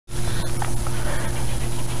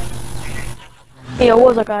Hey, yo,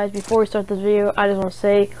 what's up guys? Before we start this video, I just want to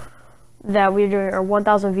say that we're doing our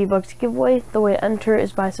 1000 V-Bucks giveaway. The way to enter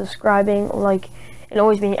is by subscribing, like, and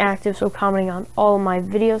always being active, so commenting on all of my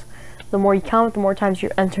videos. The more you comment, the more times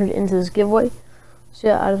you're entered into this giveaway. So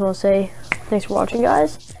yeah, I just want to say thanks for watching,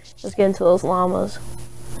 guys. Let's get into those llamas.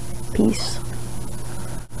 Peace.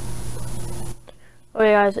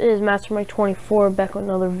 Okay guys, it is Master Mike 24 back with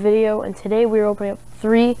another video, and today we're opening up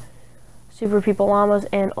 3 Super People llamas,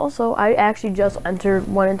 and also I actually just entered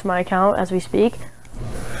one into my account as we speak,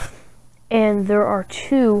 and there are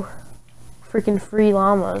 2 freaking free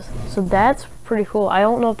llamas, so that's pretty cool. I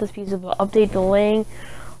don't know if this piece of update delaying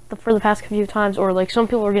for the past few times, or like some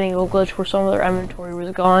people are getting a little glitch where some of their inventory was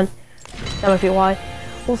gone. That might be why.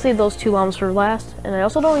 We'll save those 2 llamas for last, and I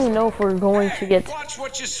also don't even know if we're going to get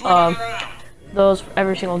those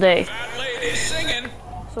every single day.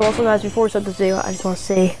 So also guys, before we start this video, I just want to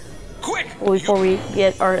say, before we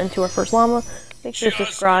get into our first llama, make sure to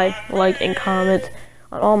subscribe, like, and comment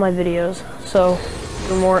on all my videos, so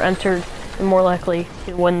you're more entered and more likely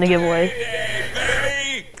to win the giveaway.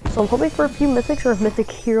 So I'm hoping for a few mythics, or a mythic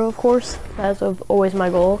hero, of course. That's always my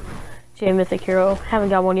goal, to get a mythic hero. Haven't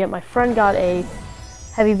got one yet. My friend got a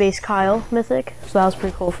heavy base Kyle mythic, so that was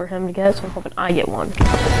pretty cool for him to get, so I'm hoping I get one.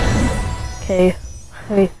 Okay,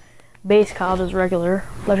 heavy base Kyle does regular.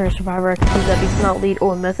 Legendary survivor, I can use that beast not lead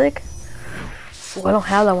or mythic. Oh, I don't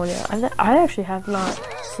have that one yet. I actually have not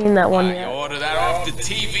seen that one yet. Order that off the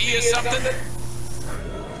TV or something?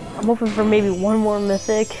 I'm hoping for maybe one more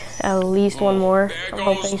mythic, at least one more. I'm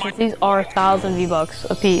hoping, since these are 1000 V-Bucks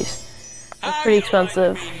a piece. That's pretty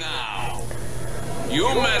expensive. You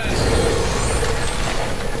meant.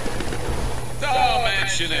 Don't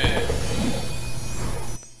mention it.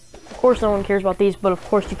 Of course, no one cares about these, but of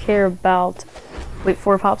course you care about. Wait,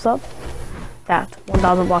 4 pops up. That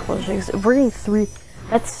 1000 blockbusters. If we're getting 3,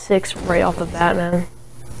 that's 6 right off the bat, man.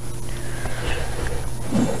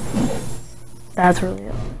 That's really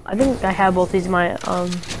good. I think I have both these in my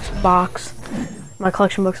box, my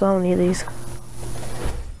collection book, so I don't need these.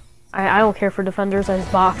 I don't care for defenders. I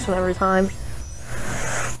just box them every time.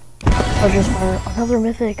 Another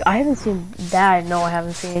mythic. I haven't seen that. No, I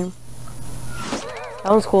haven't seen.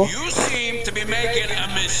 That one's cool. You seem to be making a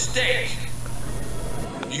mistake.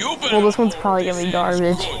 Well, this one's probably gonna be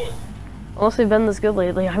garbage. Unless they've been this good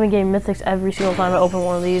lately. I've been getting mythics every single time I open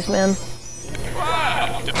one of these, man.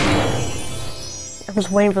 I'm just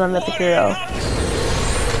waiting for that mythic hero.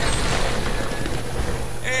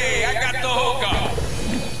 Hey, I got the hook.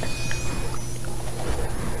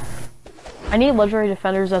 I need legendary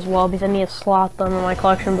defenders as well, because I need to slot them in my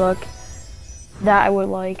collection book. That I would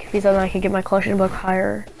like, because then I can get my collection book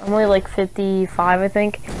higher. I'm only like 55, I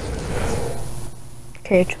think.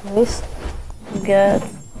 Okay, choice. Get.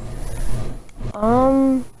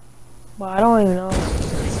 Well, I don't even know. I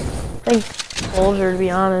think Soldier, to be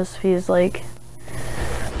honest. He's like,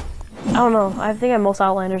 I don't know. I think I'm most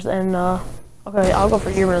Outlanders, and okay, I'll go for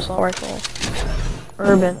Urban Assault Rifle.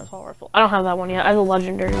 Urban Assault Rifle. I don't have that one yet. I have the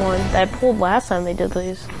legendary one that I pulled last time they did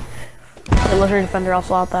these. The legendary defender, I'll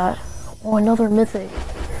slot that. Oh, another mythic.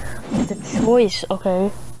 It's a choice.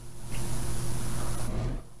 Okay.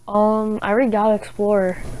 I already got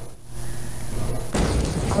Explorer.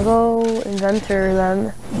 I'll go Inventor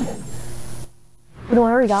then. No,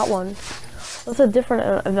 I already got one. What's a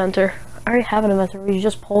different Inventor? I already have an Inventor. We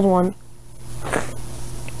just pulled one.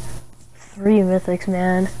 3 mythics,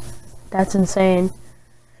 man. That's insane.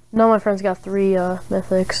 None of my friends got 3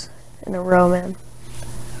 mythics in a row, man.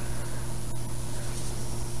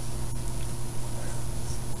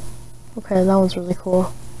 Okay, that one's really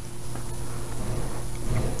cool.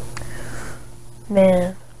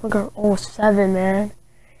 Man, look at 7, man.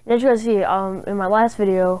 And as you guys see, in my last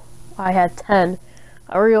video, I had 10.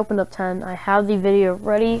 I already opened up 10. I have the video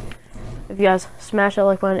ready. If you guys smash that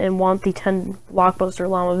like button and want the 10 blockbuster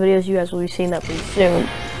llama videos, you guys will be seeing that pretty soon.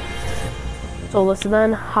 So let's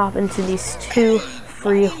then hop into these 2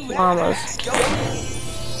 free llamas.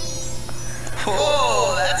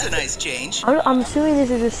 Whoa, that's a nice change. I'm assuming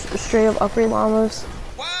these are just straight up upgrade llamas.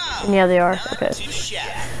 Wow. And yeah, they are. Okay.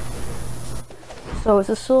 Yeah. So it's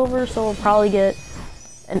a silver, so we'll probably get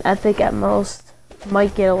an epic at most.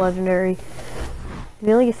 Might get a legendary.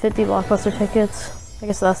 We only get 50 blockbuster tickets. I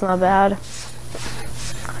guess that's not bad.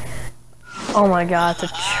 Oh my god, it's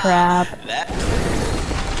a trap.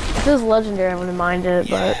 If it was legendary, I wouldn't mind it,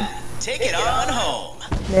 but take it on home.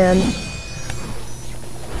 Man,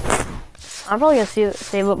 I'm probably gonna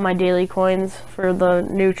save up my daily coins for the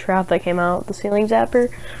new trap that came out, the ceiling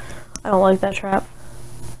zapper. I don't like that trap.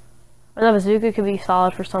 And that bazooka could be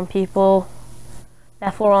solid for some people.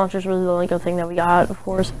 That floor launcher is really the only good thing that we got, of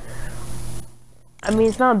course. I mean,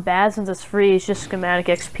 it's not bad since it's free. It's just schematic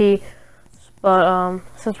XP. But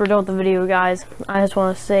since we're done with the video, guys, I just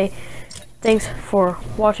want to say thanks for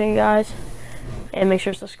watching, guys, and make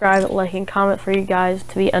sure to subscribe, like, and comment for you guys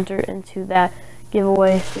to be entered into that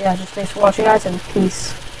giveaway. So yeah, just thanks for watching, guys, and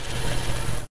peace.